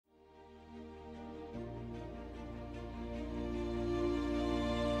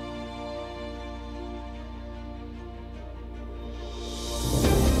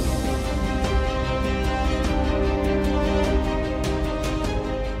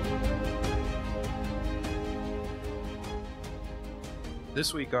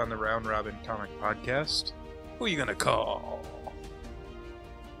This week on the Round Robin Comic Podcast, who are you gonna call?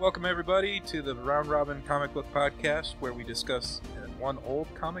 Welcome everybody to the Round Robin Comic Book Podcast, where we discuss one old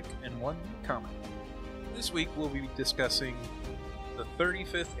comic and one new comic. This week we'll be discussing the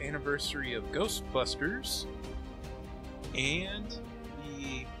 35th anniversary of Ghostbusters and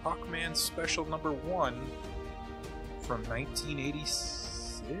the Hawkman Special number 1 from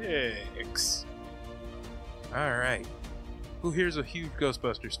 1986. Alright. Who here's a huge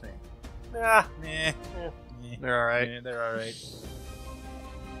Ghostbusters fan? Nah. Nah. They're alright. Yeah, they're alright.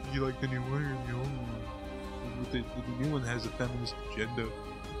 You like the new one or the old one? The new one has a feminist agenda.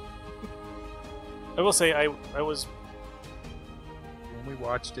 I will say I was When we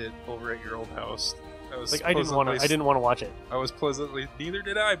watched it over at your old house, I didn't want to watch it. I was pleasantly, neither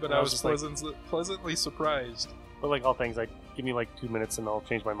did I, but I was just pleasantly surprised. But like all things, give me like 2 minutes and I'll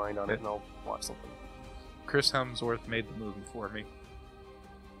change my mind on it and I'll watch something. Chris Hemsworth made the movie for me.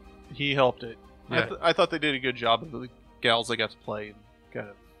 He helped it. Yeah. I thought they did a good job of the gals they got to play. And kind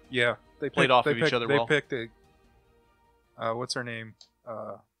of Yeah, they played off of each other well. They picked a what's her name?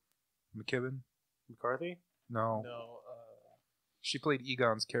 McKibben? McCarthy? No. She played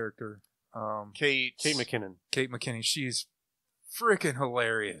Egon's character. Kate McKinnon. Kate McKinney. She's freaking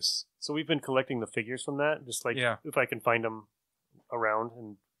hilarious. So we've been collecting the figures from that, just like if I can find them around.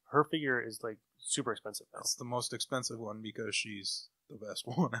 And her figure is like super expensive now. It's the most expensive one because she's the best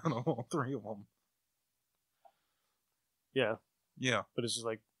one out of all three of them. Yeah. Yeah. But it's just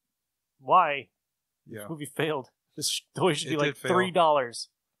like, why? Yeah. This movie failed. This toy should be like did fail. $3.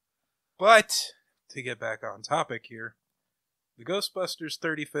 But, to get back on topic here, the Ghostbusters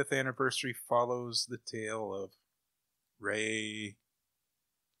 35th anniversary follows the tale of Ray,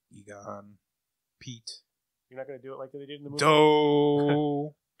 Egon, Pete, You're not going to do it like they did in the movie?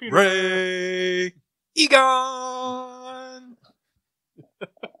 Do, Ray, Egon,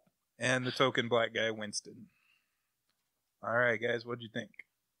 and the token black guy, Winston. Alright, guys, what'd you think?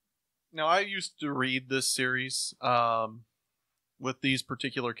 Now, I used to read this series with these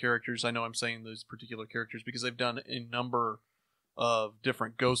particular characters. I know I'm saying these particular characters because I've done a number of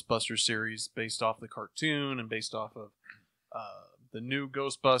different Ghostbusters series based off the cartoon and based off of the new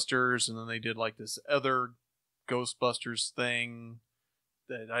Ghostbusters, and then they did like this other Ghostbusters thing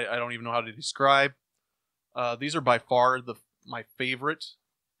that I don't even know how to describe. These are by far my favorite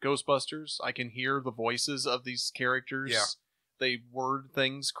Ghostbusters. I can hear the voices of these characters. Yeah. They word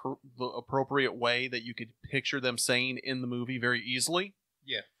things the appropriate way that you could picture them saying in the movie very easily.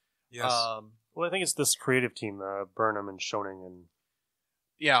 Yeah. Yes. Well, I think it's this creative team, Burnham and Schoening and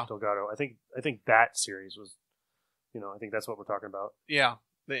Delgado. I think that series was, I think that's what we're talking about. Yeah.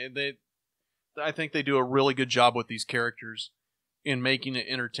 I think they do a really good job with these characters in making it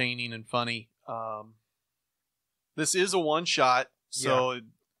entertaining and funny. This is a one-shot, so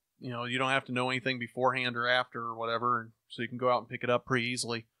you don't have to know anything beforehand or after or whatever, so you can go out and pick it up pretty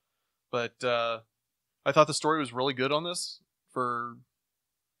easily. But I thought the story was really good on this for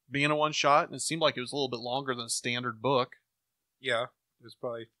being a one-shot, and it seemed like it was a little bit longer than a standard book. Yeah, it was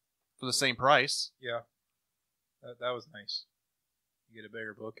probably for the same price. Yeah, that was nice. You get a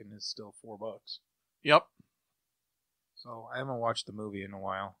bigger book, and it's still $4. Yep. So I haven't watched the movie in a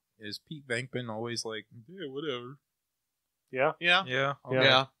while. Is Pete Venkman always like, yeah, whatever? Yeah. Yeah. Yeah. Okay.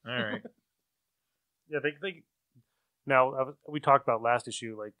 Yeah. All right. Yeah, they now we talked about last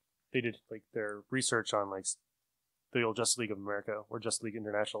issue, like they did like their research on like the old Justice League of America or Justice League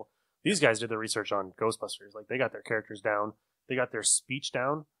International. These guys did their research on Ghostbusters. Like they got their characters down, they got their speech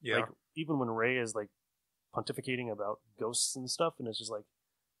down. Yeah. Like even when Ray is like pontificating about ghosts and stuff, and it's just like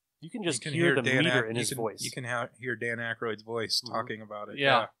you can just hear the meter in his voice. You can hear Dan Aykroyd's voice talking about it.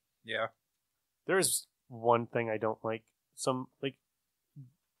 Yeah. Yeah. There's one thing I don't like.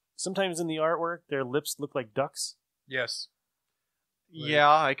 Sometimes in the artwork, their lips look like ducks. Yes.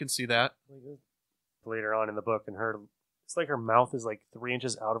 Yeah, I can see that. Later on in the book, and it's like her mouth is like 3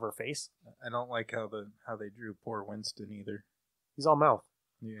 inches out of her face. I don't like how they drew poor Winston either. He's all mouth.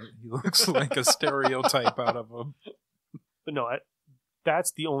 Yeah, he looks like a stereotype out of him. But no,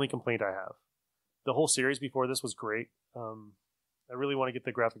 that's the only complaint I have. The whole series before this was great. I really want to get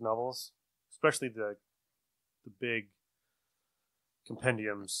the graphic novels, especially the big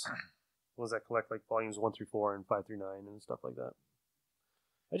compendiums, ones that collect like volumes 1 through 4 and 5 through 9 and stuff like that.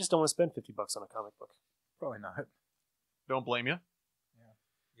 I just don't want to spend $50 on a comic book. Probably not. Don't blame you.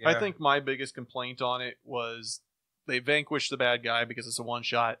 Yeah. I think my biggest complaint on it was they vanquished the bad guy because it's a one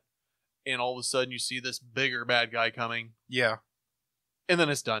shot, and all of a sudden you see this bigger bad guy coming. Yeah. And then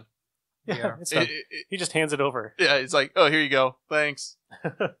it's done. Yeah, it's done. He just hands it over. Yeah, it's like, oh, here you go. Thanks.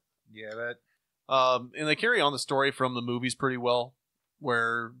 Yeah, that. And they carry on the story from the movies pretty well.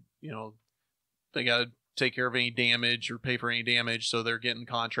 where, they got to take care of any damage or pay for any damage, so they're getting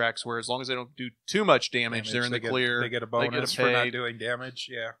contracts where as long as they don't do too much damage, they're in the clear. They get a bonus for not doing damage,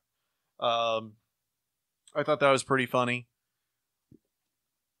 yeah. I thought that was pretty funny.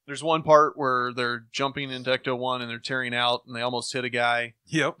 There's one part where they're jumping into Ecto-1 and they're tearing out and they almost hit a guy.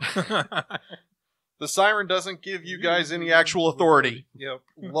 Yep. The siren doesn't give you guys any actual authority. Yep.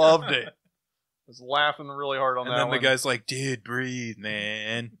 Loved it. I was laughing really hard on that one. And then the guy's like, dude, breathe,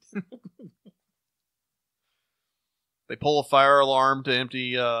 man. They pull a fire alarm to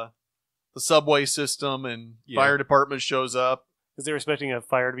empty the subway system, and fire department shows up. Because they were expecting a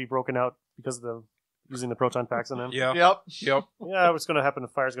fire to be broken out because of using the proton packs on them. Yeah. Yep. Yeah, what's going to happen? The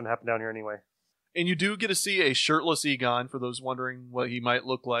fire's going to happen down here anyway. And you do get to see a shirtless Egon, for those wondering what he might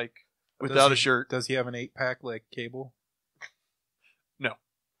look like without a shirt. Does he have an 8-pack like Cable? No.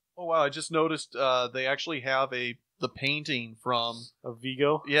 Oh, wow. I just noticed they actually have the painting from... Of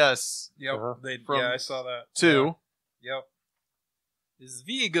Vigo? Yes. Yep. I saw that. 2. Yep. It's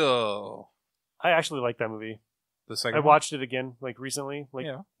Vigo. I actually like that movie. The second I one? watched it again, recently. When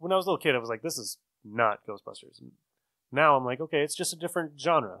I was a little kid, I was like, this is not Ghostbusters. And now I'm like, okay, it's just a different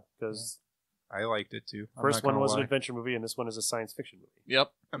genre. Because I liked it too. First one was an adventure movie, and this one is a science fiction movie.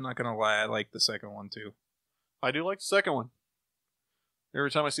 Yep. I'm not going to lie, I like the second one too. I do like the second one. Every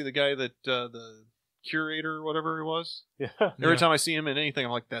time I see the guy that, the curator or whatever he was, every time I see him in anything,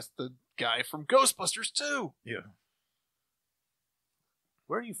 I'm like, that's the guy from Ghostbusters 2. Yeah.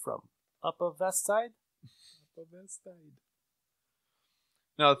 Where are you from? Upper West Side? Upper West Side.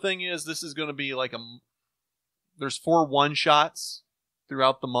 Now, the thing is, this is going to be like there's 4 one-shots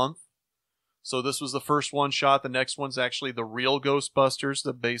throughout the month. So this was the first one-shot. The next one's actually the real Ghostbusters,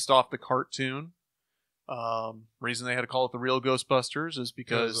 based off the cartoon. Reason they had to call it the real Ghostbusters is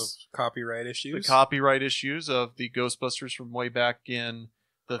because of copyright issues. The copyright issues of the Ghostbusters from way back in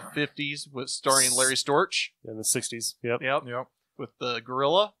the 50s, starring Larry Storch. In the 60s. Yep. With the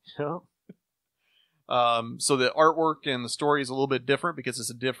gorilla. Yep. So the artwork and the story is a little bit different because it's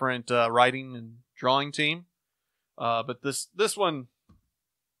a different writing and drawing team. But this one,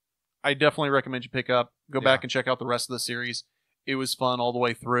 I definitely recommend you pick up. Go back and check out the rest of the series. It was fun all the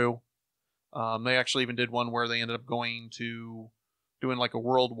way through. They actually even did one where they ended up doing like a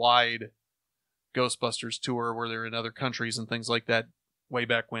worldwide Ghostbusters tour where they're in other countries and things like that way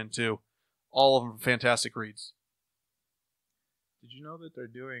back when too. All of them fantastic reads. Did you know that they're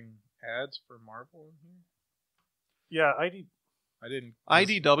doing ads for Marvel in here? Yeah, I didn't.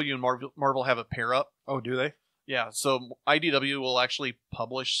 IDW and Marvel have a pair up. Oh, do they? Yeah, so IDW will actually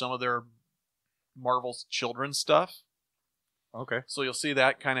publish some of their Marvel's children's stuff. Okay. So you'll see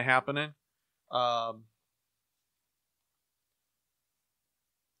that kind of happening. But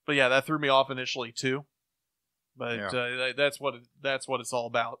yeah, that threw me off initially too. But that's what it's all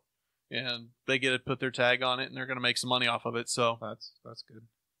about. And they get to put their tag on it, and they're going to make some money off of it. So that's good.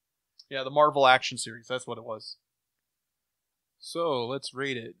 Yeah, the Marvel Action Series. That's what it was. So let's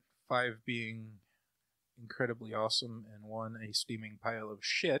rate it. 5 being incredibly awesome, and 1 a steaming pile of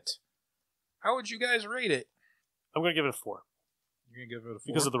shit. How would you guys rate it? I'm going to give it a 4. You're going to give it a 4?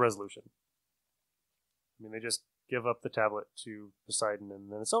 Because of the resolution. I mean, they just give up the tablet to Poseidon, and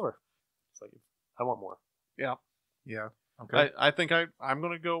then it's over. It's like, I want more. Yeah. Yeah. Okay. I think I'm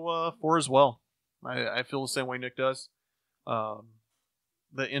going to go 4 as well. I feel the same way Nick does.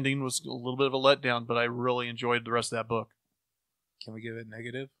 The ending was a little bit of a letdown, but I really enjoyed the rest of that book. Can we give it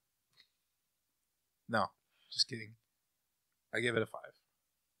negative? No, just kidding. I give it a 5.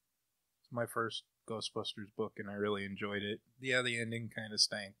 It's my first Ghostbusters book, and I really enjoyed it. Yeah, the ending kind of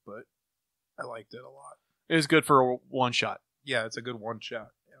stank, but I liked it a lot. It was good for a one-shot. Yeah, it's a good one-shot.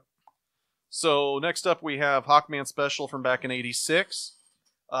 Yeah. So next up we have Hawkman Special from back in '86.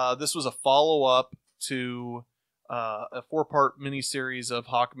 This was a follow-up to a 4-part miniseries of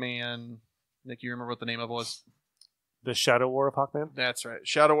Hawkman. Nick, you remember what the name of it was? The Shadow War of Hawkman? That's right.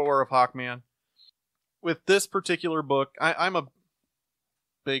 Shadow War of Hawkman. With this particular book, I'm a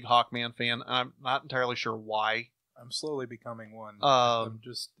big Hawkman fan. I'm not entirely sure why. I'm slowly becoming one.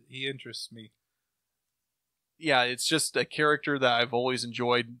 He interests me. Yeah, it's just a character that I've always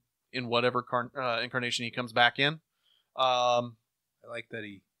enjoyed in whatever incarnation he comes back in. I like that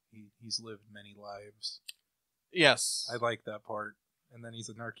he's lived many lives. Yes. I like that part. And then he's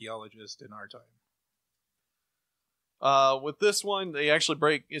an archaeologist in our time. With this one, they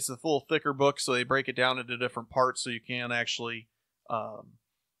actually it's a full thicker book, so they break it down into different parts so you can actually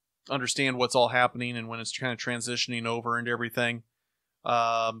understand what's all happening and when it's kind of transitioning over into everything.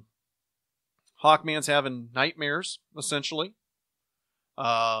 Hawkman's having nightmares, essentially,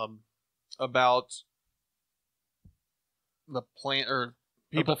 about the plant or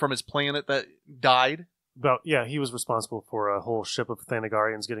people from his planet that died. He was responsible for a whole ship of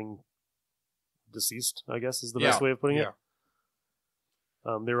Thanagarians getting deceased, I guess is the best way of putting it.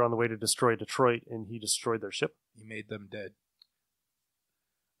 They were on the way to destroy Detroit, and he destroyed their ship. He made them dead.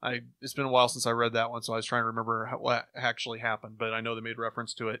 It's been a while since I read that one, so I was trying to remember what actually happened, but I know they made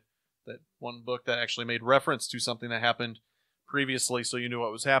reference to it. That one book that actually made reference to something that happened previously, so you knew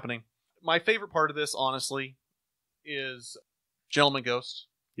what was happening. My favorite part of this, honestly, is Gentleman Ghost.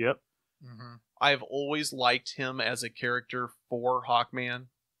 Yep. Mm-hmm. I've always liked him as a character for Hawkman.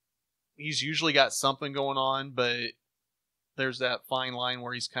 He's usually got something going on, but there's that fine line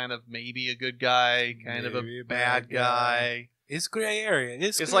where he's kind of maybe a good guy, kind of a bad guy. It's gray area.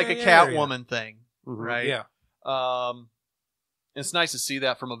 It's like a Catwoman thing, right? Yeah. It's nice to see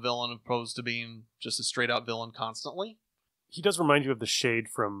that from a villain opposed to being just a straight out villain constantly. He does remind you of the Shade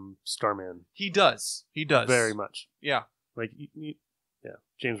from Starman. He does. Very much. Yeah. Like,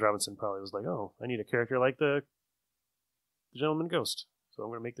 James Robinson probably was like, oh, I need a character like the Gentleman Ghost, so I'm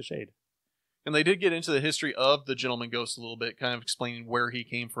going to make the Shade. And they did get into the history of the Gentleman Ghost a little bit, kind of explaining where he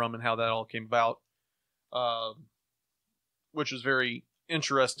came from and how that all came about, which was very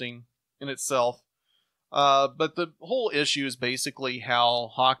interesting in itself. But the whole issue is basically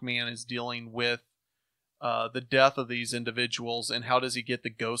how Hawkman is dealing with the death of these individuals, and how does he get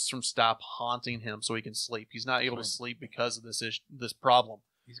the ghosts from stop haunting him so he can sleep. He's not able to sleep because of this problem.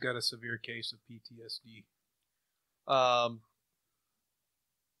 He's got a severe case of PTSD.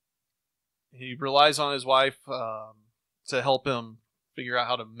 He relies on his wife to help him figure out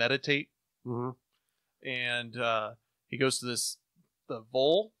how to meditate. Mm-hmm. And he goes to the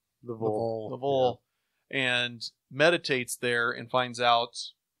Vole, and meditates there and finds out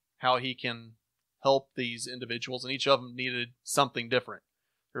how he can help these individuals. And each of them needed something different.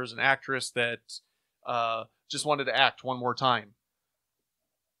 There was an actress that just wanted to act one more time.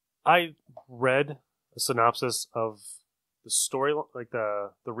 I read a synopsis of the story, like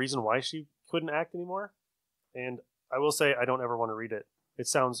the reason why she couldn't act anymore, and I will say I don't ever want to read it. It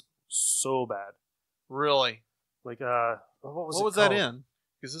sounds so bad. Really? Like, what was that in?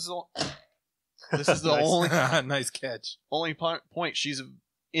 Because this is the only nice catch. Only point she's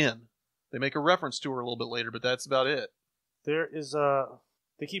in. They make a reference to her a little bit later, but that's about it. There is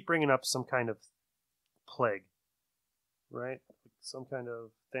they keep bringing up some kind of plague, right? Some kind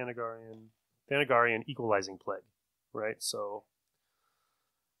of Thanagarian equalizing plague, right? So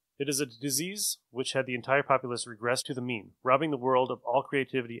it is a disease which had the entire populace regress to the mean, robbing the world of all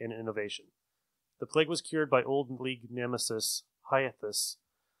creativity and innovation. The plague was cured by Old League nemesis Hyethus,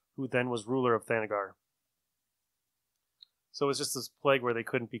 who then was ruler of Thanagar. So it's just this plague where they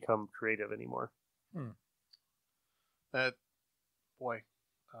couldn't become creative anymore. That, boy,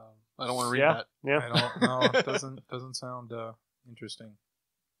 I don't want to read that. Yeah, I don't know. It doesn't sound interesting.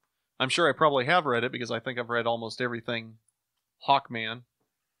 I'm sure I probably have read it because I think I've read almost everything Hawkman.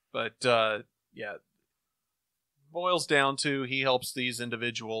 But boils down to he helps these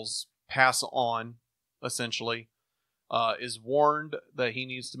individuals pass on, essentially. Is warned that he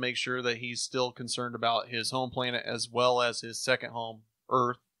needs to make sure that he's still concerned about his home planet as well as his second home,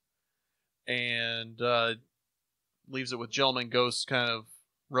 Earth. And leaves it with Gentleman Ghost kind of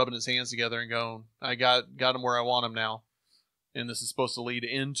rubbing his hands together and going, I got him where I want him now. And this is supposed to lead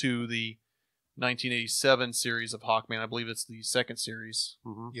into the 1987 series of Hawkman. I believe it's the second series.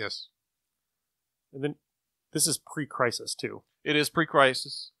 Mm-hmm. Yes. And then this is pre-Crisis, too. It is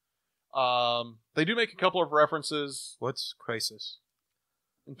pre-Crisis. They do make a couple of references. What's Crisis?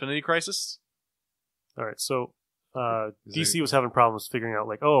 Infinity Crisis? All right, so DC was having problems figuring out,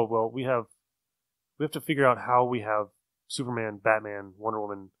 like, oh, well, we have to figure out how we have Superman, Batman, Wonder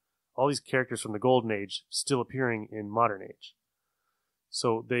Woman, all these characters from the Golden Age still appearing in modern age.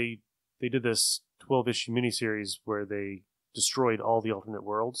 So they did this 12-issue miniseries where they destroyed all the alternate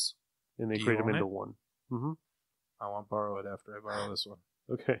worlds, and they created them into one. Mm-hmm. I won't borrow it after I borrow this one.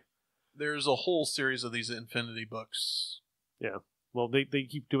 Okay. There's a whole series of these Infinity books. Yeah. Well, they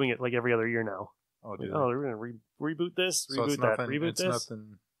keep doing it like every other year now. Oh, do like, they? Oh, they're going to reboot this, so reboot that, reboot it's this. It's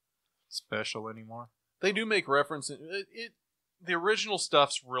nothing special anymore. They do make reference. The original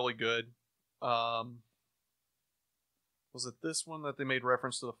stuff's really good. Was it this one that they made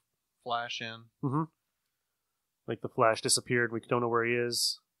reference to the Flash in? Mm-hmm. Like the Flash disappeared. We don't know where he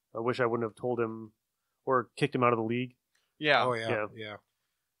is. I wish I wouldn't have told him or kicked him out of the league. Yeah. Oh, yeah.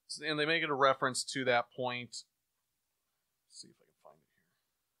 And they make it a reference to that point. Let's see if I can find it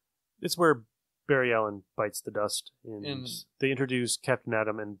here. It's where Barry Allen bites the dust, and they introduce Captain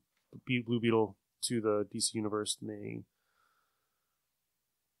Atom and Blue Beetle to the DC universe. And they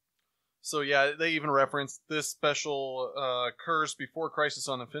So yeah, they even referenced this special occurs before Crisis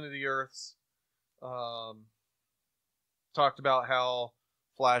on Infinity Earths. Talked about how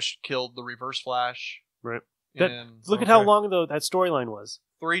Flash killed the Reverse Flash. Right. And Look at how long though that storyline was.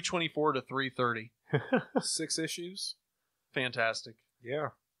 324 to 330. 6 issues. Fantastic. Yeah.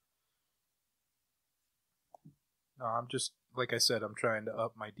 No, I'm just, like I said, I'm trying to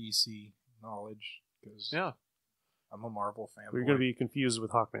up my DC knowledge because Yeah. I'm a Marvel fan. We're going to be confused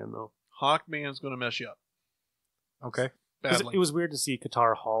with Hawkman though. Hawkman's going to mess you up. Okay. 'Cause Badly. it was weird to see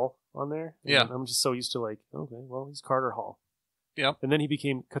Qatar Hall on there. And Yeah. I'm just so used to like, okay, well, he's Carter Hall. Yep. And then he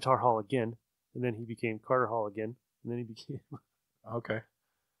became Qatar Hall again. And then he became Carter Hall again. And then he became... Okay.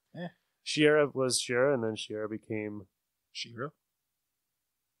 Shiera was Shiera, and then Shiera became... She-Ra?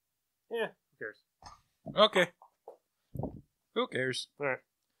 Yeah, who cares? Okay. Who cares? All right.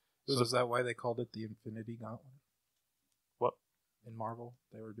 So is that why they called it the Infinity Gauntlet? What? In Marvel?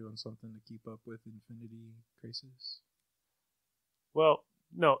 They were doing something to keep up with Infinity Crisis? Well,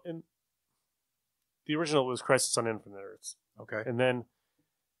 no. In the original was Crisis on Infinite Earths. Okay. And then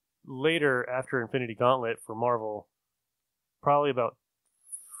later, after Infinity Gauntlet for Marvel, probably about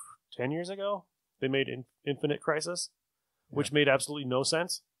 10 years ago, they made Infinite Crisis, which made absolutely no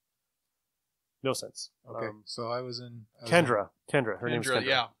sense. No sense. Okay. So I was in... Kendra. Her name's Kendra.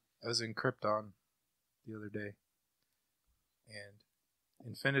 Yeah. I was in Krypton the other day. And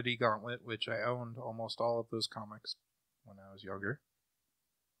Infinity Gauntlet, which I owned almost all of those comics when I was younger.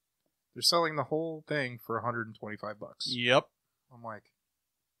 They're selling the whole thing for $125. Yep. I'm like,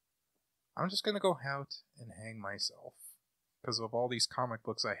 I'm just going to go out and hang myself because of all these comic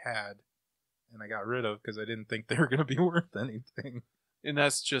books I had and I got rid of because I didn't think they were going to be worth anything. And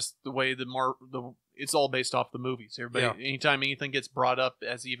that's just the way it's all based off the movies. Everybody, anytime anything gets brought up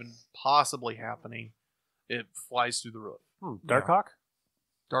as even possibly happening, it flies through the roof. Darkhawk?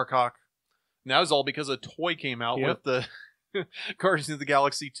 Darkhawk. And that was all because a toy came out with the Guardians of the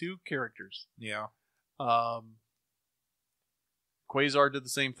Galaxy 2 characters. Yeah. Quasar did the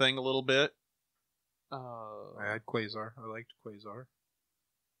same thing a little bit. I had Quasar. I liked Quasar.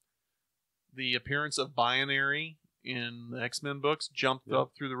 The appearance of Binary in the X-Men books jumped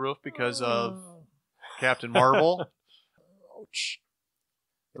up through the roof because of Captain Marvel. Ouch.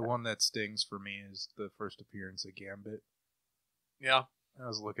 The one that stings for me is the first appearance of Gambit. Yeah. I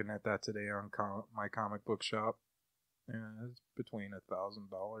was looking at that today on my comic book shop. And it's between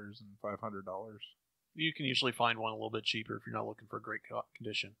 $1,000 and $500. You can usually find one a little bit cheaper if you're not looking for a great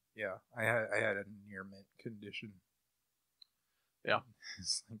condition. Yeah, I had a near mint condition. Yeah.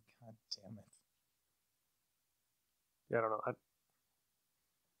 It's like, God damn it. Yeah, I don't know.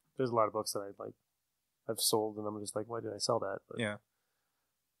 There's a lot of books that I've sold, and I'm just like, why did I sell that? But, yeah.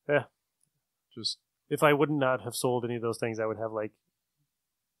 Just if I would not have sold any of those things, I would have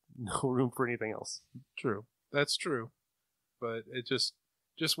no room for anything else. True. That's true. But it just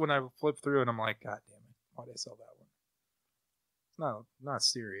when I flip through and I'm like, God damn it, why did I sell that one? It's not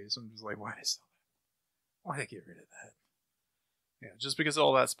serious. I'm just like, why did I sell that? Why did I get rid of that? Yeah, just because of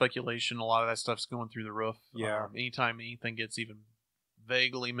all that speculation, a lot of that stuff's going through the roof. Yeah. Anytime anything gets even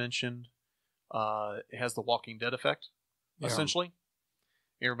vaguely mentioned, it has the Walking Dead effect, essentially.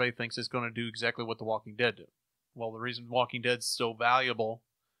 Everybody thinks it's going to do exactly what the Walking Dead did. Well, the reason Walking Dead's so valuable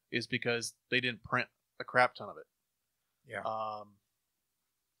is because they didn't print a crap ton of it. Yeah.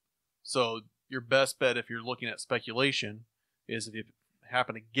 So your best bet if you're looking at speculation is if you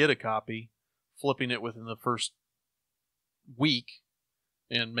happen to get a copy, flipping it within the first week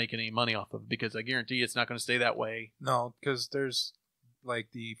and making any money off of it, because I guarantee it's not going to stay that way. No, because there's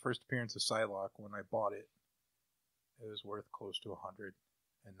the first appearance of Psylocke when I bought it, it was worth close to 100,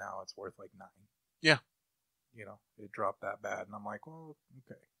 and now it's worth 9. Yeah. It dropped that bad, and I'm like, well,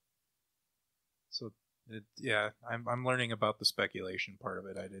 okay. So, I'm learning about the speculation part of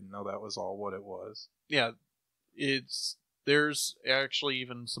it. I didn't know that was all what it was. Yeah, there's actually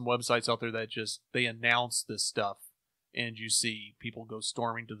even some websites out there that they announce this stuff, and you see people go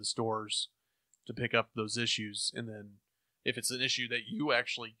storming to the stores to pick up those issues, and then if it's an issue that you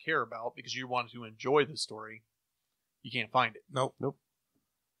actually care about because you want to enjoy the story, you can't find it. Nope.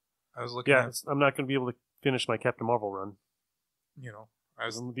 I was looking I'm not going to be able to finish my Captain Marvel run. I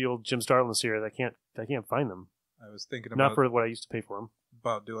was the old Jim Starlin series. I can't find them. I was thinking not for what I used to pay for them.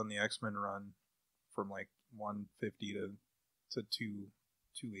 About doing the X-Men run from 150 to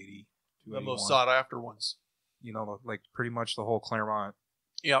 280. The most sought after ones. Pretty much the whole Claremont.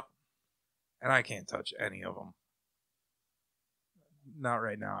 Yep. And I can't touch any of them. Not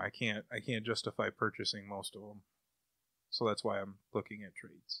right now. I can't justify purchasing most of them. So that's why I'm looking at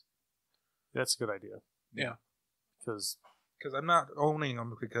trades. That's a good idea. Yeah. Because because I'm not owning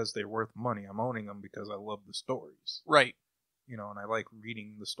them because they're worth money. I'm owning them because I love the stories. Right. You know, and I like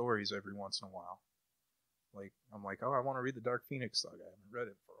reading the stories every once in a while. Like, I'm like, oh, I want to read the Dark Phoenix saga. I haven't read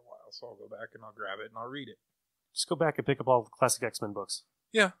it for a while, so I'll go back and I'll grab it and I'll read it. Just go back and pick up all the classic X-Men books.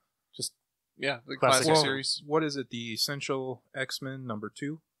 Yeah. Just Yeah, the Classic classic Well, series. what is it? The Essential X-Men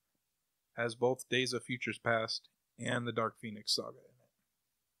 #2 has both Days of Futures Past and the Dark Phoenix saga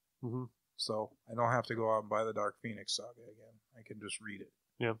in it. hmm So I don't have to go out and buy the Dark Phoenix saga again. I can just read it.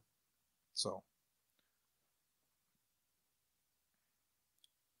 Yeah. So.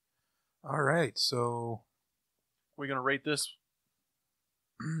 All right. So. We're going to rate this.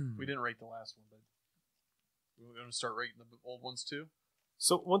 We didn't rate the last one, but we're going to start rating the old ones too.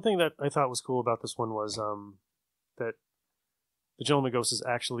 So one thing that I thought was cool about this one was that the Gentleman Ghost is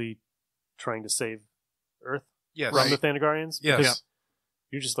actually trying to save Earth Yes. from the Thanagarians. Yes. Because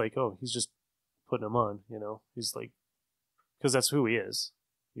you're just like, oh, he's just putting them on, you know? He's like, because that's who he is.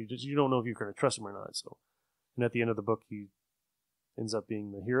 You don't know if you're going to trust him or not. So, and at the end of the book, he ends up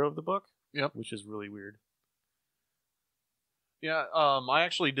being the hero of the book. Yep. Which is really weird. Yeah, I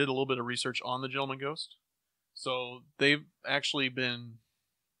actually did a little bit of research on the Gentleman Ghost. So they've actually been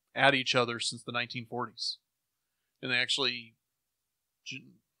at each other since the 1940s. And they actually,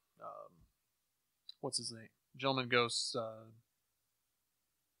 what's his name? Gentleman Ghost,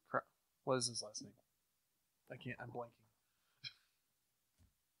 what is his last name? I'm blanking.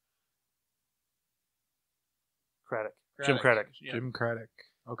 Craddock. Jim Craddock. Yeah. Jim Craddock.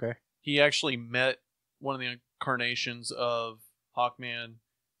 Okay. He actually met one of the incarnations of Hawkman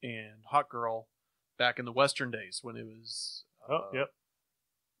and Hawkgirl back in the Western days when it was Yep.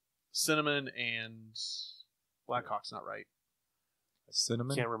 Cinnamon and Blackhawk's not right.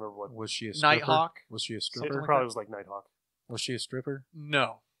 Cinnamon. Can't remember what. Was she a stripper? Nighthawk? Was she a It stripper? probably was like Nighthawk. Was she a stripper?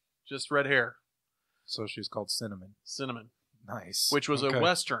 No, just red hair. So she was called Cinnamon. Cinnamon, Nice. which was Okay. a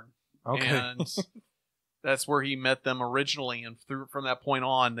Western. Okay. And that's where he met them originally. And from that point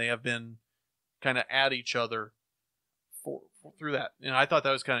on, they have been kind of at each other through that. And I thought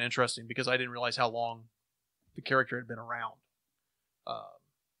that was kind of interesting because I didn't realize how long the character had been around.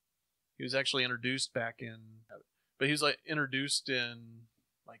 He was actually introduced back in, but he was like introduced in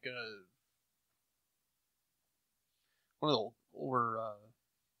like one of the older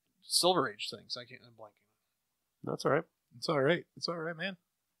Silver Age things. I'm blanking. That's all right. It's all right. It's all right, man.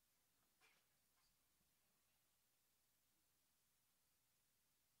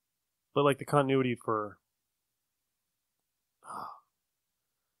 But like the continuity for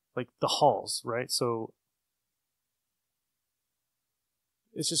like the halls, right? So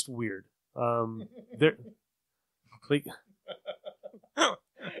it's just weird. They're like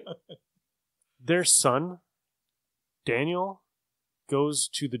their son, Daniel, goes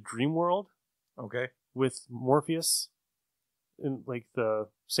to the dream world Okay. with Morpheus in like the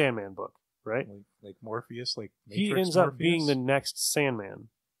Sandman book, right? Like Morpheus, like He Matrix ends up Morpheus? being the next Sandman,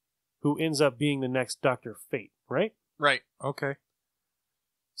 who ends up being the next Dr. Fate, right? Right. Okay.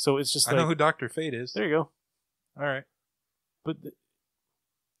 So it's just I like, know who Dr. Fate is. there you go. All right. But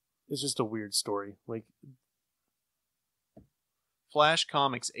it's just a weird story. Like, Flash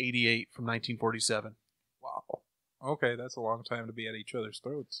Comics 88 from 1947. Wow. Okay, that's a long time to be at each other's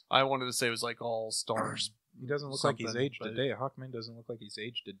throats. I wanted to say it was like all stars. He doesn't look like he's Something, aged a but- day. Hawkman doesn't look like he's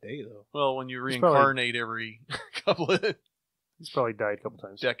aged a day, though. Well, when you He's probably- reincarnate every couple of he's probably died a couple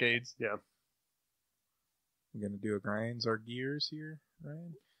times. decades. Yeah. We're going to do a grinds our gears here,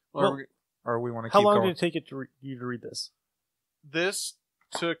 Ryan? Well, Or we want to How keep long going? did it take it to you to read this? This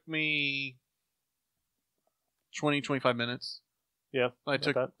took me 20, 25 minutes. Yeah. I about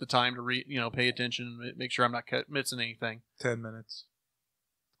took that. the time to read, pay attention, make sure I'm not missing anything. 10 minutes.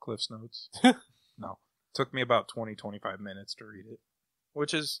 Cliff's Notes. No. Took me about 20, 25 minutes to read it.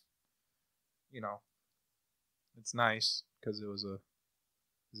 Which is, it's nice because it was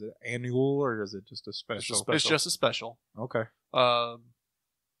is it annual or is it just a special? It's just a special. Okay. But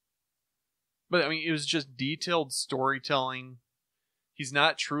I mean, it was just detailed storytelling. He's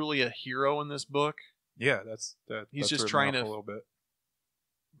not truly a hero in this book, Yeah, that's He's that's just written trying off to- a little bit.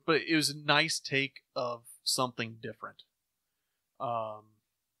 but it was a nice take of something different.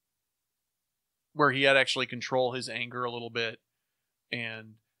 Where he had actually control his anger a little bit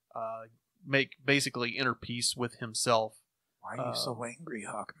and make basically inner peace with himself. Why are you so angry,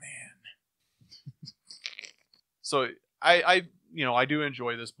 Hawkman? So I do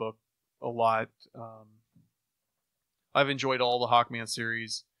enjoy this book a lot. I've enjoyed all the Hawkman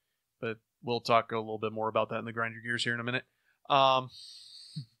series, but we'll talk a little bit more about that in the Grind Your Gears here in a minute.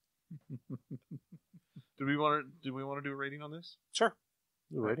 Do we want to do a rating on this? Sure.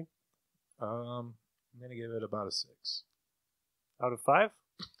 You ready? I'm gonna give it about a 6. Out of 5?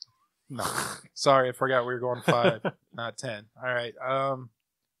 No. Sorry, I forgot we were going 5, not 10. All right.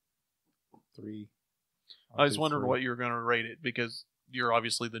 3. I was wondering what you were going to rate it because you're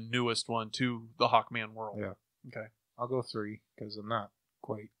obviously the newest one to the Hawkman world. Yeah. Okay. I'll go 3 because I'm not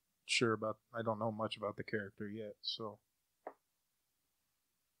quite sure I don't know much about the character yet. So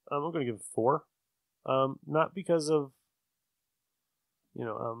I'm going to give it 4. Not because of,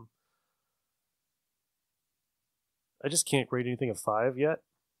 I just can't rate anything a 5 yet.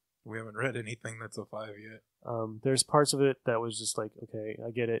 we haven't read anything that's a 5 yet. There's parts of it that was just like, okay,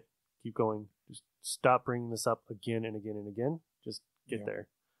 I get it. Keep going. Just stop bringing this up again and again and again. Just get there.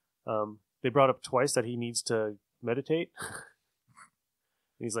 They brought up twice that he needs to meditate.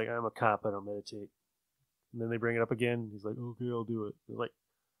 He's like, I'm a cop. I don't meditate. And then they bring it up again. He's like, okay, I'll do it. They're like,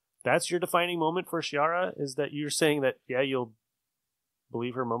 that's your defining moment for Shiara? Is that you're saying that, yeah, you'll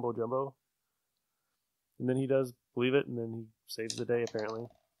believe her mumbo jumbo? And then he does believe it, and then he saves the day, apparently.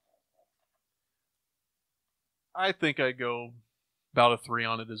 I think I go about a 3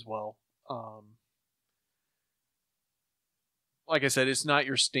 on it as well. Like I said, it's not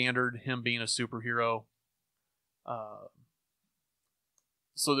your standard him being a superhero.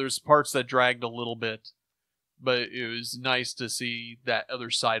 So there's parts that dragged a little bit, but it was nice to see that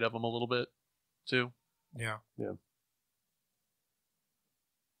other side of him a little bit too. Yeah. Yeah.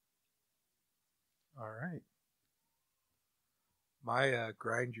 All right. My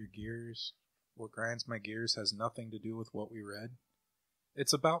grind your gears, what grinds my gears has nothing to do with what we read.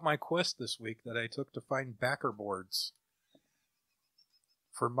 It's about my quest this week that I took to find backer boards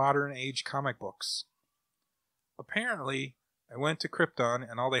for modern age comic books. Apparently, I went to Krypton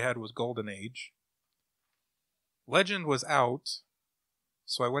and all they had was Golden Age. Legend was out,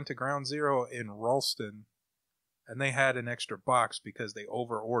 so I went to Ground Zero in Ralston, and they had an extra box because they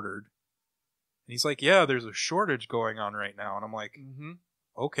over-ordered. And he's like, yeah, there's a shortage going on right now. And I'm like,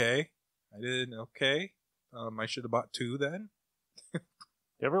 okay. I should have bought 2 then.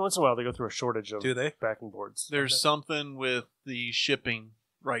 Every once in a while, they go through a shortage of Do they? backing boards. There's something with the shipping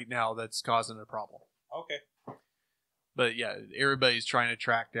right now that's causing a problem. Okay. But yeah, everybody's trying to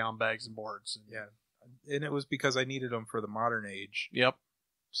track down bags and boards. Yeah. And it was because I needed them for the modern age. Yep.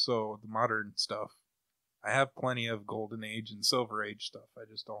 So the modern stuff. I have plenty of Golden Age and Silver Age stuff. I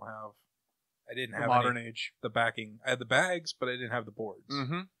just don't have... I didn't have modern age. The backing. I had the bags, but I didn't have the boards.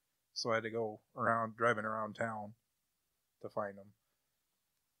 Mm-hmm. So I had to go driving around town to find them.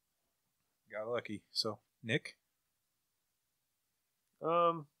 Got lucky. So, Nick?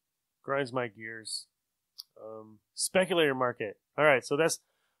 Grinds my gears. Speculator market. All right, so that's...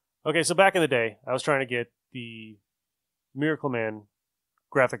 Okay, so back in the day, I was trying to get the Miracle Man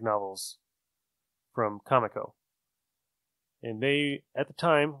graphic novels from Comico. And they, at the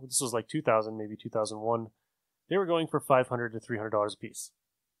time, this was like 2000, maybe 2001, they were going for $500 to $300 a piece.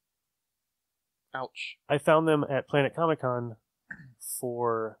 Ouch. I found them at Planet Comic Con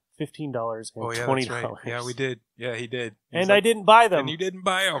for $15 and $20. That's right. Yeah, we did. Yeah, he did. And I didn't buy them. And you didn't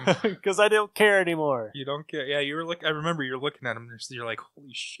buy them. Because I don't care anymore. You don't care. Yeah, you were I remember you're looking at them and you're like,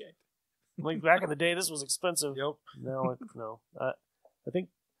 holy shit. Like, back in the day, this was expensive. Yep. No. I think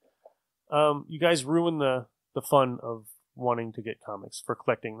you guys ruined the fun of wanting to get comics for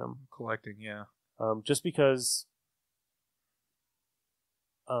collecting them. Collecting, yeah. Just because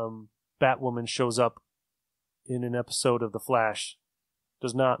Batwoman shows up in an episode of The Flash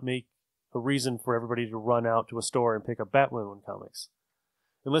does not make a reason for everybody to run out to a store and pick up Batwoman comics.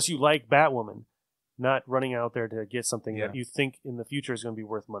 Unless you like Batwoman, not running out there to get something that you think in the future is going to be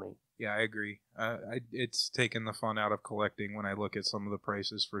worth money. Yeah, I agree. It's taken the fun out of collecting when I look at some of the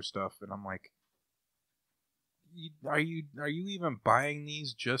prices for stuff, and I'm like, are you even buying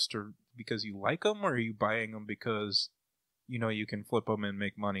these just because you like them, or are you buying them because you can flip them and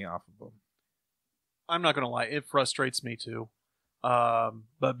make money off of them? I'm not going to lie, it frustrates me too.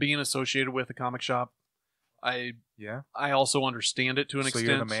 But being associated with a comic shop, I also understand it to an extent.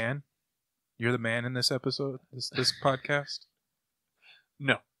 So you're the man? You're the man in this episode, this podcast?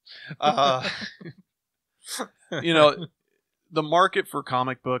 No. The market for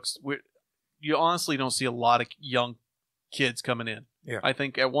comic books, you honestly don't see a lot of young kids coming in. Yeah. I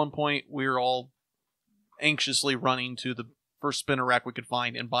think at one point we were all anxiously running to the first spinner rack we could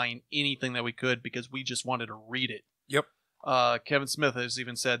find and buying anything that we could because we just wanted to read it. Yep. Kevin Smith has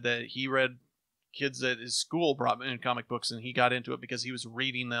even said that he read kids at his school brought in comic books and he got into it because he was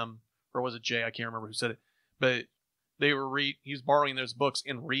reading them, or was it Jay? I can't remember who said it, but he was borrowing those books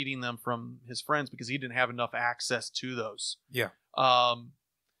and reading them from his friends because he didn't have enough access to those. Yeah.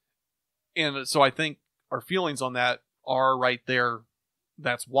 And so I think our feelings on that are right there.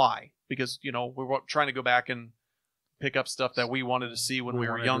 That's why, because we're trying to go back and pick up stuff that we wanted to see when we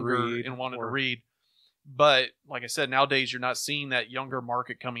were wanted to younger read, and wanted to or- read. But like I said, nowadays you're not seeing that younger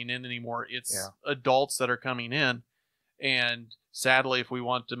market coming in anymore. It's adults that are coming in, and sadly, if we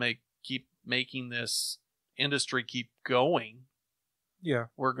want to keep making this industry keep going,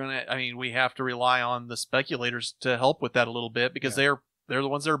 we have to rely on the speculators to help with that a little bit, because they're the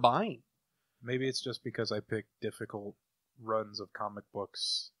ones that are buying. Maybe it's just because I pick difficult runs of comic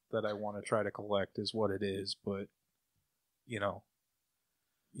books that I want to try to collect is what it is. But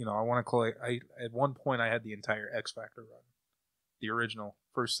I want to collect. At one point I had the entire X Factor run, the original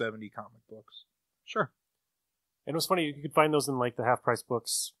first 70 comic books. Sure. And it was funny, you could find those in like the half price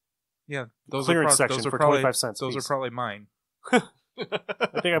books. Yeah, those clearance are section those are for probably 25 cents. Those piece. are probably mine. I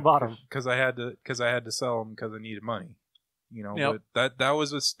think I bought them because I had to sell them because I needed money. But that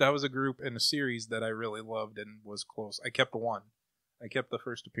was a group and a series that I really loved and was close. I kept one. I kept the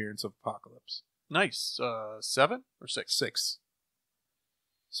first appearance of Apocalypse. Nice. 7 or 6? 6.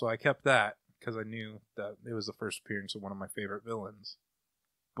 So I kept that because I knew that it was the first appearance of one of my favorite villains.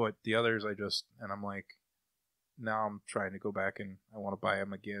 But the others, I'm like, now I'm trying to go back and I want to buy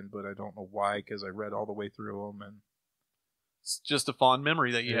them again, but I don't know why, because I read all the way through them, and it's just a fond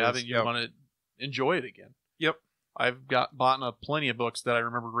memory that you have, and you want to enjoy it again. Yep. I've bought plenty of books that I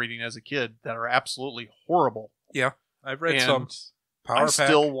remember reading as a kid that are absolutely horrible. Yeah, I've read some. Power Pack.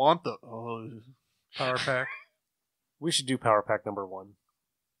 Still want the Power Pack. We should do Power Pack number 1.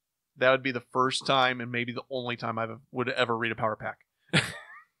 That would be the first time and maybe the only time I would ever read a Power Pack.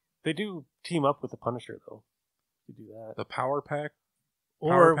 They do team up with the Punisher, though. You could do that. The Power Pack?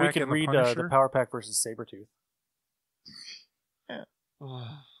 Or we could read the Power Pack versus Sabretooth. Yeah.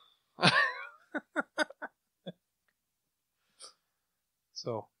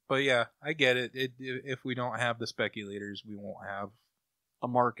 But yeah, I get it. If we don't have the speculators, we won't have a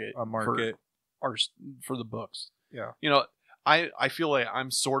market for the books. Yeah. I feel like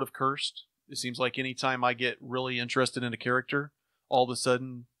I'm sort of cursed. It seems like anytime I get really interested in a character, all of a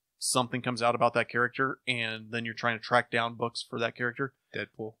sudden something comes out about that character, and then you're trying to track down books for that character.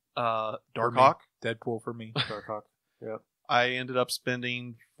 Deadpool. Darkhawk. Deadpool for me. Darkhawk. Yeah. I ended up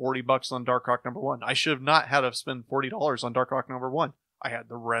spending $40 on Darkhawk number 1. I should have not had to spend $40 on Darkhawk number 1. I had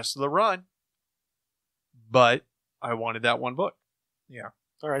the rest of the run, but I wanted that one book. Yeah.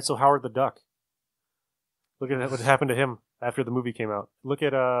 All right, so Howard the Duck. Look at what happened to him after the movie came out. Look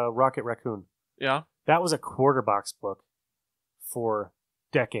at Rocket Raccoon. Yeah. That was a quarter box book for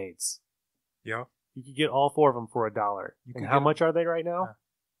decades. Yeah. You could get all 4 of them for $1. And how much are they right now?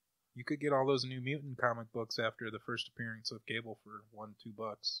 You could get all those New Mutant comic books after the first appearance of Gable for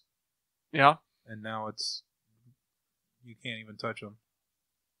 $1-2. Yeah. And now you can't even touch them.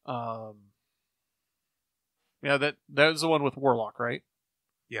 Yeah, that was the one with Warlock, right?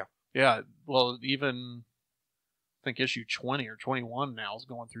 Yeah. Yeah. Well, even I think issue 20 or 21 now is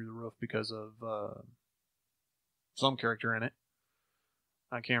going through the roof because of some character in it.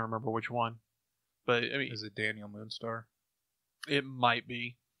 I can't remember which one, but I mean, is it Daniel Moonstar? It might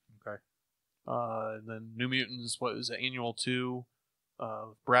be. Okay. Then New Mutants, what is it, Annual 2?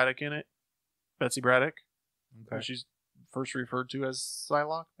 Braddock in it, Betsy Braddock. Okay. She's first referred to as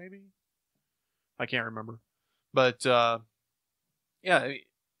Psylocke, maybe. I can't remember, but yeah.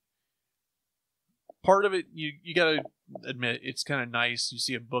 Part of it, you gotta admit, it's kind of nice. You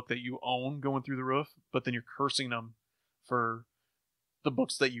see a book that you own going through the roof, but then you're cursing them for the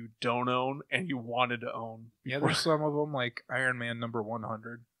books that you don't own and you wanted to own. Yeah, there's some of them, like Iron Man number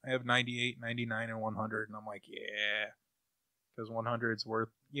 100. I have 98, 99, and 100, and I'm like, yeah. Because 100's worth,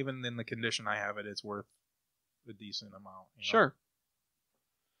 even in the condition I have it, it's worth a decent amount. Sure.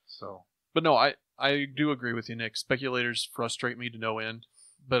 So. But no, I do agree with you, Nick. Speculators frustrate me to no end.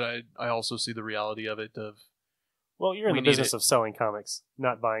 But I also see the reality of it. Well, you're in the business of selling comics,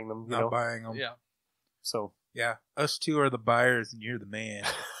 not buying them. Not buying them. Yeah. So. Yeah, us two are the buyers, and you're the man.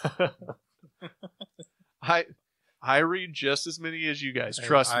 I read just as many as you guys.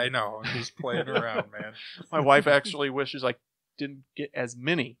 Trust me. I know. I'm just playing around, man. My wife actually wishes I didn't get as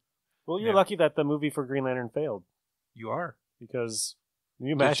many. Well, you're lucky that the movie for Green Lantern failed. You are. Because can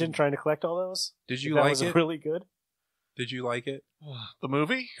you imagine trying to collect all those? Did you like it? That was really good. Did you like it? The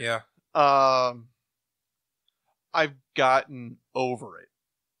movie? Yeah. I've gotten over it.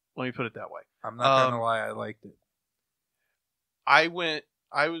 Let me put it that way. I'm not gonna lie, I liked it.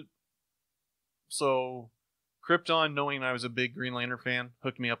 So Krypton, knowing I was a big Green Lantern fan,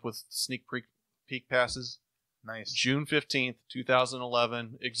 hooked me up with sneak peek passes. Nice. June 15th,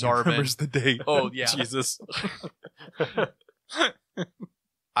 2011, Exarban. Remembers the date. Oh, yeah. Jesus.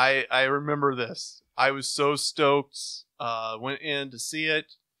 I remember this. I was so stoked. Went in to see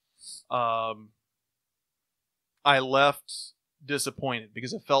it. I left disappointed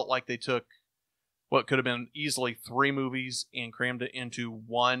because it felt like they took what could have been easily 3 movies and crammed it into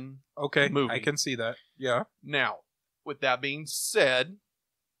one Okay, movie. I can see that. Yeah. Now, with that being said,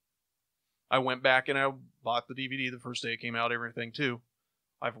 I went back and I bought the DVD the first day it came out, everything too.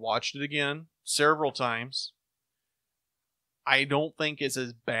 I've watched it again several times. I don't think it's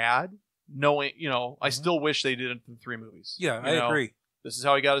as bad. Knowing, I still wish they did it in 3 movies. Yeah, I agree. This is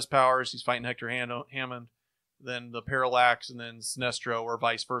how he got his powers. He's fighting Hector Hammond, then the Parallax, and then Sinestro, or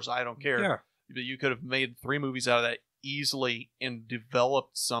vice versa. I don't care. Yeah. But you could have made 3 movies out of that easily and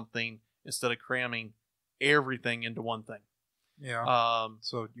developed something instead of cramming everything into one thing. Yeah.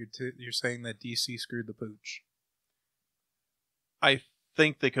 So you're saying that DC screwed the pooch? I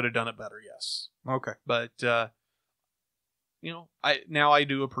think they could have done it better. Yes. Okay. But I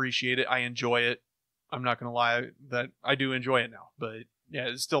do appreciate it. I enjoy it. I'm not gonna lie that I do enjoy it now. But yeah,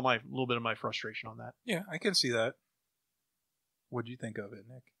 it's still a little bit of my frustration on that. Yeah, I can see that. What'd you think of it,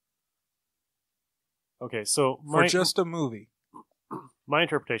 Nick? Okay, so For just a movie. my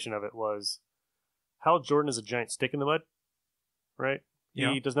interpretation of it was Hal Jordan is a giant stick in the mud, right?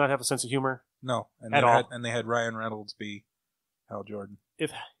 Yeah. He does not have a sense of humor. No, and At all. And they had Ryan Reynolds be Hal Jordan.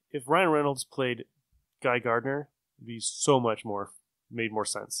 If Ryan Reynolds played Guy Gardner, it'd be made more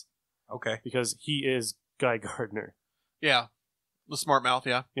sense Okay. because he is Guy Gardner. Yeah, the smart mouth.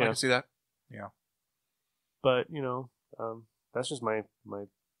 Yeah, I Yeah. can see that. Yeah. But that's just my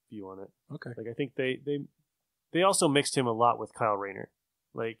view on it. Okay. Like I think they also mixed him a lot with Kyle Rayner.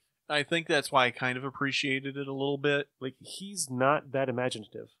 Like I think that's why I kind of appreciated it a little bit. he's not that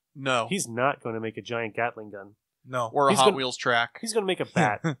imaginative. No, He's not going to make a giant Gatling gun. No. or a he's Hot gonna- Wheels track. He's going to make a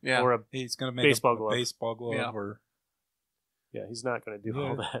bat Yeah. or a He's going to make baseball a glove. baseball glove Yeah. or... yeah. He's not going to do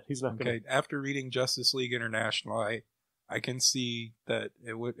all that. He's not going Okay, after reading Justice League International, I can see that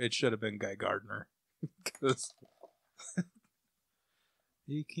it should have been Guy Gardner. Because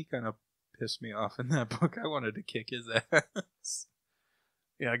he kind of pissed me off in that book. I wanted to kick his ass.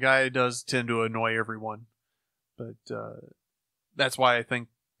 Yeah, Guy does tend to annoy everyone, but that's why I think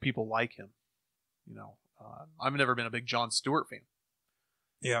people like him. I've never been a big Jon Stewart fan.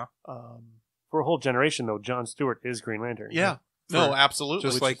 Yeah. For a whole generation, though, Jon Stewart is Green Lantern. Yeah, For- no, absolutely.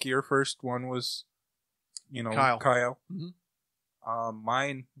 Just like your first one was, Kyle. Mhm.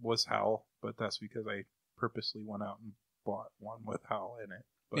 Mine was Hal, but that's because I purposely went out and bought one with Hal in it.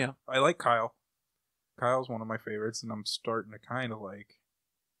 But Yeah. I like Kyle. Kyle's one of my favorites, and I'm starting to kind of like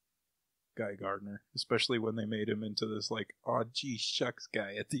Guy Gardner, especially when they made him into this oh gee shucks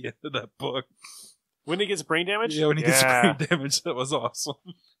guy at the end of that book. When he gets brain damage? Yeah, when he gets brain damage, that was awesome.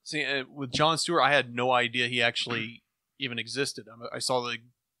 See, with Jon Stewart, I had no idea he actually even existed. I saw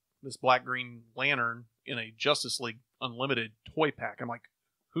this Black Green Lantern in a Justice League Unlimited toy pack. I'm like,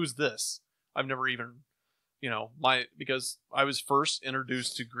 who's this? I've never even, because I was first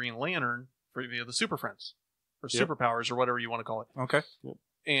introduced to Green Lantern via the Super Friends or Yep. Superpowers or whatever you want to call it. Okay.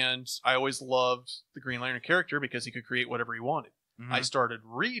 And I always loved the Green Lantern character because he could create whatever he wanted. Mm-hmm. I started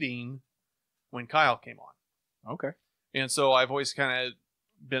reading when Kyle came on. Okay. And so I've always kind of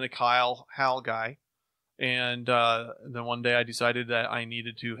been a Hal guy. And then one day I decided that I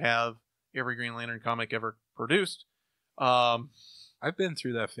needed to have every Green Lantern comic ever produced. I've been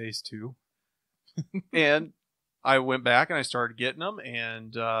through that phase too. And I went back and I started getting them.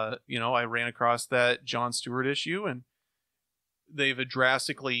 And, I ran across that Jon Stewart issue. And they've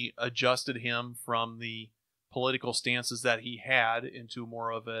drastically adjusted him from the political stances that he had into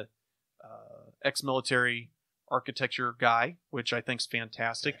more of a ex-military architecture guy, which I think's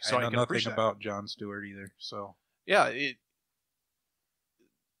fantastic. So I know can nothing appreciate about Jon Stewart either. So yeah,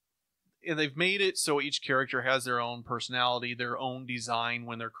 and they've made it so each character has their own personality, their own design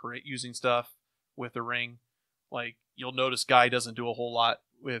when they're using stuff with the ring. Like you'll notice, Guy doesn't do a whole lot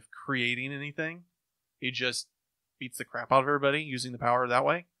with creating anything; he just beats the crap out of everybody using the power that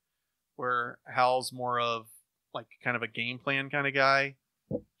way. Where Hal's more of kind of a game plan kind of guy.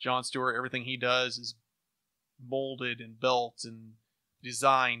 Jon Stewart, everything he does is molded and built and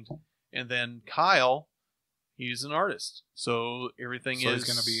designed. And then Kyle, he's an artist. So everything is... So he's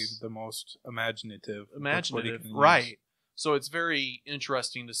going to be the most imaginative. Imaginative, use. right. So it's very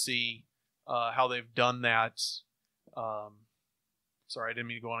interesting to see how they've done that. Sorry, I didn't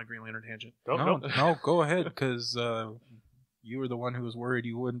mean to go on a Green Lantern tangent. No, go ahead, because you were the one who was worried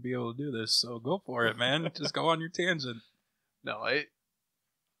you wouldn't be able to do this. So go for it, man. Just go on your tangent. No,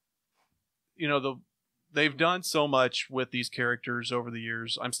 they've done so much with these characters over the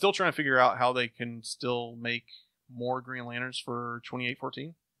years. I'm still trying to figure out how they can still make more Green Lanterns for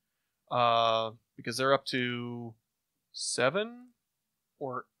 2814. Because they're up to 7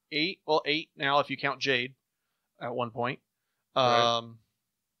 or 8. Well, 8 now if you count Jade. at one point. Right.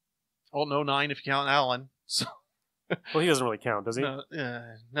 Well, no 9 if you count Alan. So Well, he doesn't really count, does he?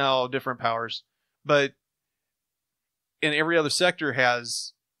 no, different powers. But and every other sector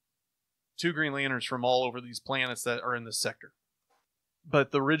has 2 Green Lanterns from all over these planets that are in this sector.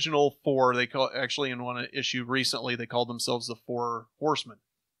 But the original 4, they call actually in one issue recently, they called themselves the 4 Horsemen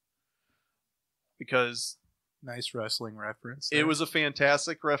because Nice wrestling reference. it was a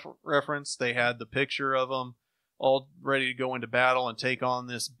fantastic reference. They had the picture of them all ready to go into battle and take on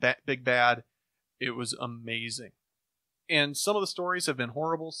this big bad. It was amazing. And some of the stories have been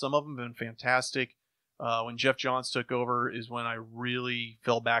horrible. Some of them have been fantastic. When Jeff Johns took over is when I really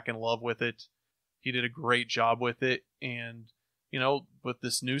fell back in love with it. He did a great job with it. And, with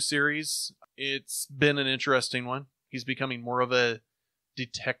this new series, it's been an interesting one. He's becoming more of a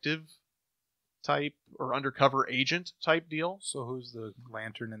detective type or undercover agent type deal. So who's the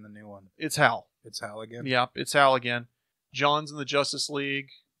Lantern in the new one? It's Hal. It's Hal again? Yep, it's Hal again. John's in the Justice League.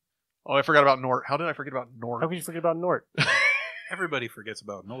 Oh, I forgot about Nort. How did I forget about Nort? How could you forget about Nort? Everybody forgets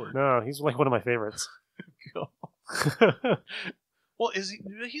about Nord. No, he's like one of my favorites. Well, is he?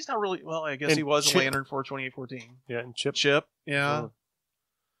 He's not really. Well, I guess And he was Chip. a Lantern for 2814. Yeah, and Chip. Yeah.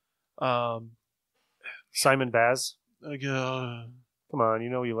 Simon Baz. Uh, Come on,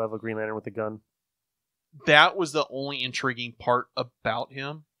 you love a Green Lantern with a gun. that was the only intriguing part about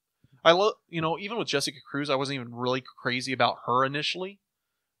him. I love, even with Jessica Cruz, I wasn't even really crazy about her initially,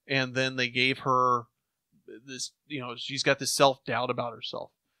 and then they gave her this, she's got this self-doubt about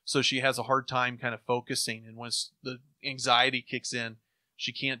herself, so she has a hard time kind of focusing, and once the anxiety kicks in,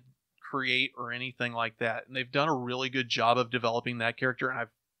 she can't create or anything like that. And they've done a really good job of developing that character, and I've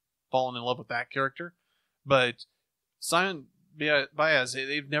fallen in love with that character. But Simon Baez,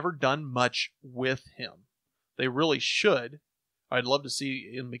 they've never done much with him. They really should. I'd love to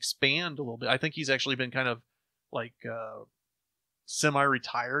see him expand a little bit. I think he's actually been kind of like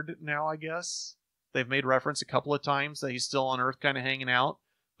semi-retired now, I guess. They've made reference a couple of times that he's still on Earth kind of hanging out,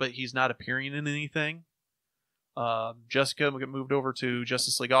 but he's not appearing in anything. Jessica moved over to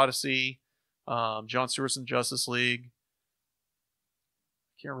Justice League Odyssey. John Stewart's in Justice League.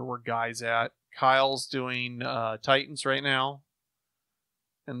 Can't remember where Guy's at. Kyle's doing Titans right now.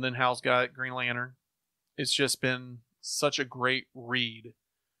 And then Hal's got Green Lantern. It's just been such a great read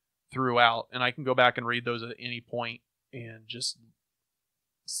throughout. And I can go back and read those at any point and just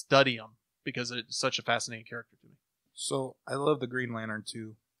study them because it's such a fascinating character to me. So, I love the Green Lantern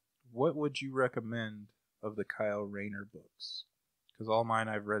too. What would you recommend of the Kyle Rayner books? Because all mine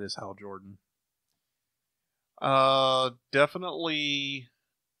I've read is Hal Jordan. Definitely,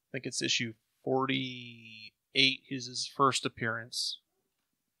 I think it's issue 48 is his first appearance.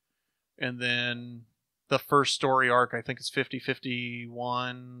 And then the first story arc, I think it's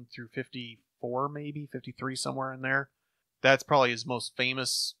 51 through 54, maybe 53, somewhere in there. That's probably his most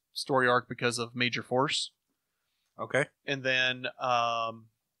famous story arc because of Major Force. Okay. And then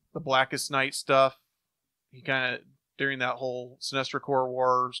the Blackest Night stuff, he kind of, during that whole Sinestro Corps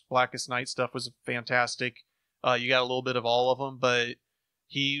Wars, Blackest Night stuff was fantastic. You got a little bit of all of them, but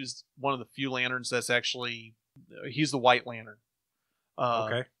he's one of the few lanterns that's actually, he's the White Lantern.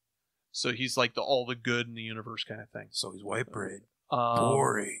 Okay. So he's like all the good in the universe kind of thing. So he's white bread.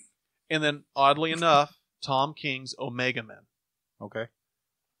 Boring. And then, oddly enough, Tom King's Omega Men. Okay.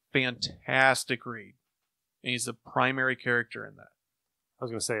 Fantastic read. And he's the primary character in that. I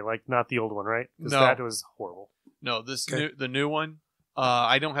was going to say, not the old one, right? Because No. that was horrible. No, the Okay. new one.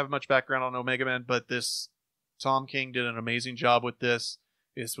 I don't have much background on Omega Men, but this Tom King did an amazing job with this.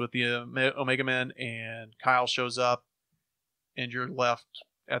 It's with the Omega Men, and Kyle shows up, and you're left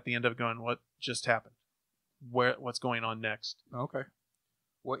at the end of going, what just happened? What's going on next? Okay.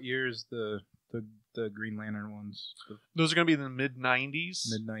 What year is the Green Lantern ones? Those are going to be in the mid-90s.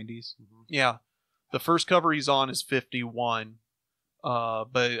 Mid-90s? Yeah. The first cover he's on is 51,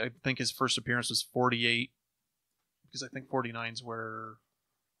 but I think his first appearance was 48, because I think 49's where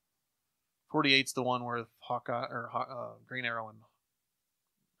 48's the one where Hawkeye or Green Arrow and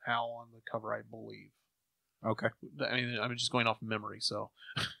Hal on the cover, I believe. Okay. I mean, I'm just going off memory, so.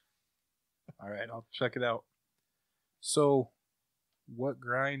 All right, I'll check it out. So, what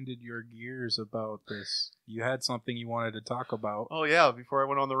grinded your gears about this? You had something you wanted to talk about. Oh yeah, before I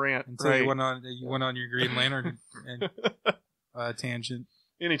went on the rant. Until you went on your Green Lantern and, tangent.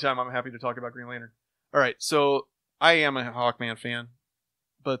 Anytime, I'm happy to talk about Green Lantern. All right, so I am a Hawkman fan,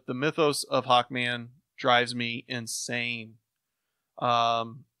 but the mythos of Hawkman drives me insane.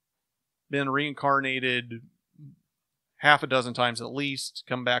 Been reincarnated half a dozen times at least,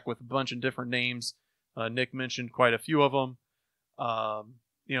 come back with a bunch of different names. Nick mentioned quite a few of them.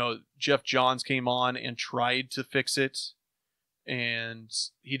 Jeff Johns came on and tried to fix it, and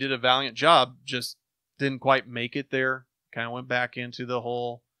he did a valiant job, just didn't quite make it there. Kind of went back into the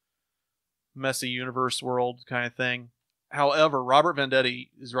whole messy universe world kind of thing. However, Robert Venditti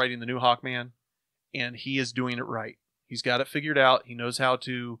is writing the new Hawkman, and he is doing it right. He's got it figured out. He knows how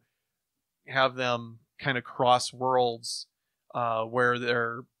to have them kind of cross worlds where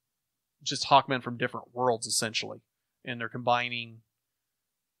they're just Hawkmen from different worlds, essentially. And they're combining,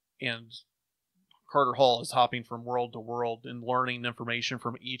 and Carter Hall is hopping from world to world and learning information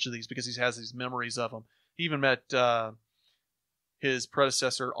from each of these because he has these memories of them. He even met his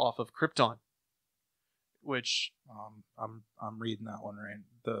predecessor off of Krypton, which I'm reading that one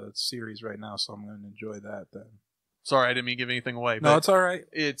the series right now, so I'm going to enjoy that then. Sorry, I didn't mean to give anything away. No, it's all right.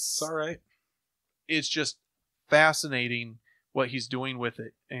 It's all right. It's just fascinating what he's doing with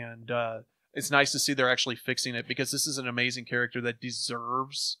it, and it's nice to see they're actually fixing it, because this is an amazing character that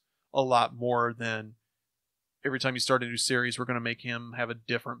deserves a lot more than every time you start a new series, we're going to make him have a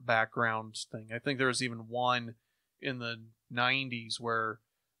different background thing. I think there was even one in the 90s where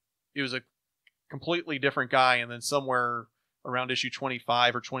he was a completely different guy, and then somewhere around issue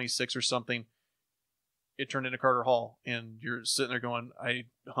 25 or 26 or something, it turned into Carter Hall, and you're sitting there going,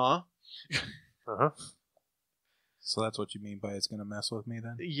 Uh-huh. So that's what you mean by it's going to mess with me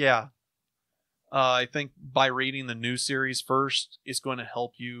then? Yeah. I think by reading the new series first, it's going to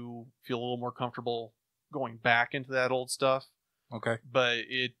help you feel a little more comfortable going back into that old stuff. Okay. But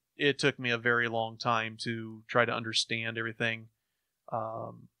it took me a very long time to try to understand everything.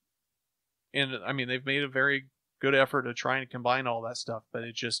 And I mean, they've made a very good effort to try and combine all that stuff, but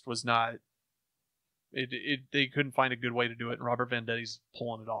it just was not. They couldn't find a good way to do it, and Robert Venditti's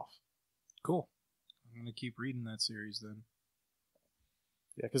pulling it off. Cool. I'm going to keep reading that series then.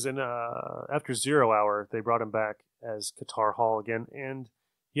 Yeah, because in after 0 Hour, they brought him back as Qatar Hall again, and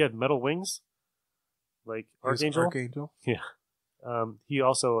he had metal wings, like Archangel. Archangel. Yeah. He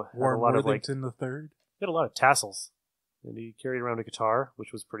also had Warren a lot Worthington of the third. he had a lot of tassels, and he carried around a guitar,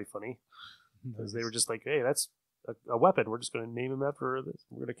 which was pretty funny, because they were just like, "Hey, that's a weapon. We're just going to name him after this.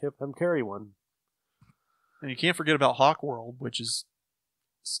 We're going to have him carry one." And you can't forget about Hawkworld, which is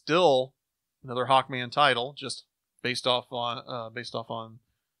still another Hawkman title, just based off on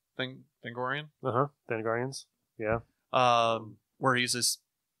Thangorian. Thangarians. Yeah. Where he's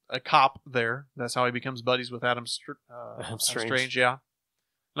a cop there. That's how he becomes buddies with Adam Strange. Yeah.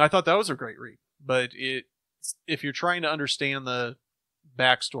 And I thought that was a great read. But if you're trying to understand the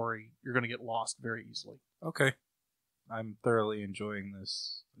backstory, you're going to get lost very easily. Okay. I'm thoroughly enjoying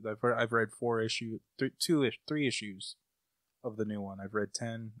this. I've read 3 issues of the new one. I've read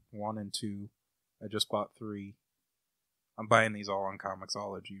 10, 1 and 2. I just bought 3. I'm buying these all on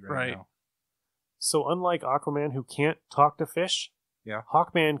Comixology right now. So unlike Aquaman, who can't talk to fish, yeah,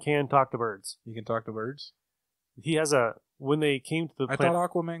 Hawkman can talk to birds. He can talk to birds? He has when they came to the I planet,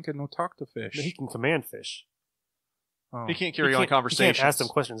 thought Aquaman can talk to fish. He can command fish. Oh. He can't carry on conversations. He can't ask them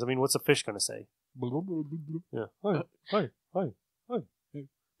questions. I mean, what's a fish going to say? Yeah. Hi.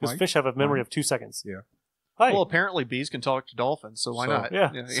 Because fish have a memory of 2 seconds. Yeah. Hi. Well, apparently bees can talk to dolphins, so why not?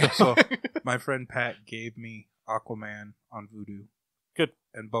 Yeah. So my friend Pat gave me Aquaman on Vudu. Good.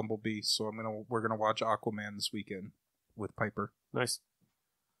 And Bumblebee, so we're gonna watch Aquaman this weekend with Piper. Nice.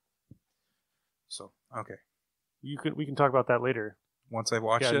 So okay. We can talk about that later. Once I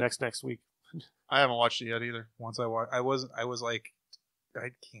watch it. Next week. I haven't watched it yet either. Once I watch, I was like,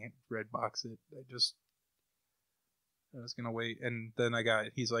 I can't Redbox it. I was gonna wait, and then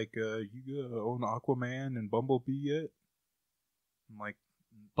he's like, you own Aquaman and Bumblebee yet? I'm like,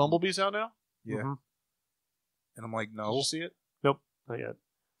 Bumblebee's out now? Yeah. Mm-hmm. And I'm like, no. Did you see it? Nope, not yet.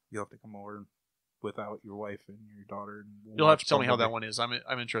 You'll have to come over without your wife and your daughter. And you'll have to tell me how that one is. I'm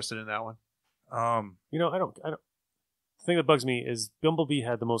interested in that one. I don't. The thing that bugs me is Bumblebee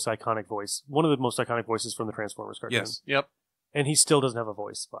had the most iconic voice, one of the most iconic voices from the Transformers cartoon. Yes. Yep. And he still doesn't have a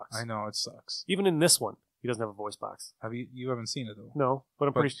voice box. I know, it sucks. Even in this one, he doesn't have a voice box. Have you haven't seen it though? No, but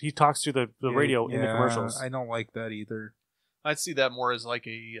I'm pretty sure he talks to the radio in the commercials. I don't like that either. I'd see that more as like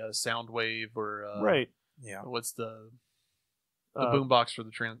a sound wave or right. Yeah. What's the boombox for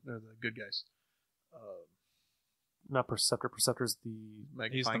the good guys? Not Perceptor. Perceptor's the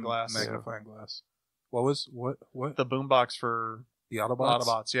magnifying glass. Magnifying glass. What? The boombox for the Autobots?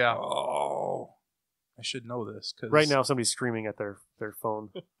 Autobots, yeah. Oh. I should know this. Cause right now somebody's screaming at their phone.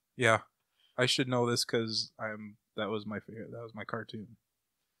 Yeah. I should know this because that was my favorite. That was my cartoon.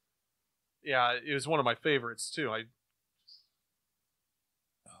 Yeah, it was one of my favorites too.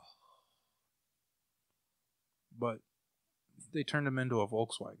 But they turned him into a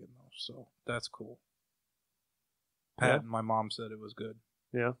Volkswagen though, so that's cool. Pat and my mom said it was good.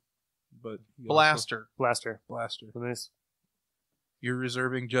 Yeah. But you Blaster. Blaster. Blaster. Nice. You're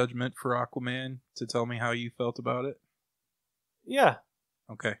reserving judgment for Aquaman to tell me how you felt about it? Yeah.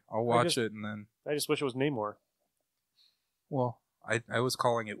 Okay, I'll watch it and then... I just wish it was Namor. Well, I was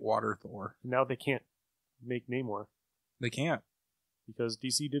calling it Water Thor. Now they can't make Namor. They can't. Because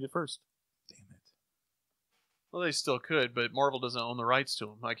DC did it first. Damn it. Well, they still could, but Marvel doesn't own the rights to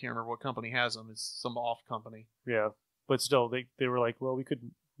them. I can't remember what company has them. It's some off company. Yeah. But still, they were like, well,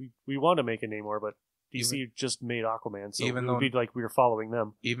 we want to make a Namor, but DC just made Aquaman, so it would be like we were following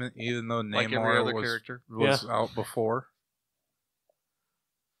them. Even though Namor like every other character was out before.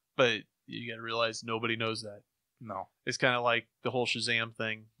 But you got to realize nobody knows that. No. It's kind of like the whole Shazam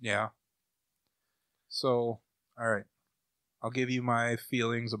thing. Yeah. So, all right. I'll give you my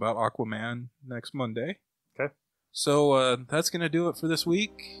feelings about Aquaman next Monday. Okay. So, that's going to do it for this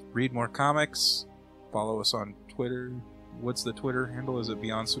week. Read more comics. Follow us on Twitter. What's the Twitter handle? Is it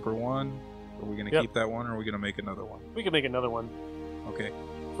Beyond Super 1? Are we going to keep that one, or are we going to make another one? We can make another one. Okay.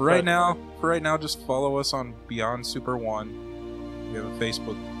 For right now, just follow us on Beyond Super 1. We have a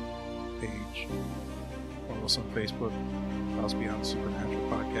Facebook page. Follow us on Facebook. House Beyond Supernatural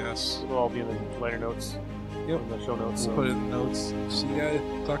Podcast. It'll all be in the liner notes. Yep. In the show notes. We'll put it in the notes. See you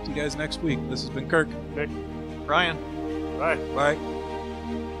guys. Talk to you guys next week. This has been Kirk. Nick. Ryan. Bye. Bye.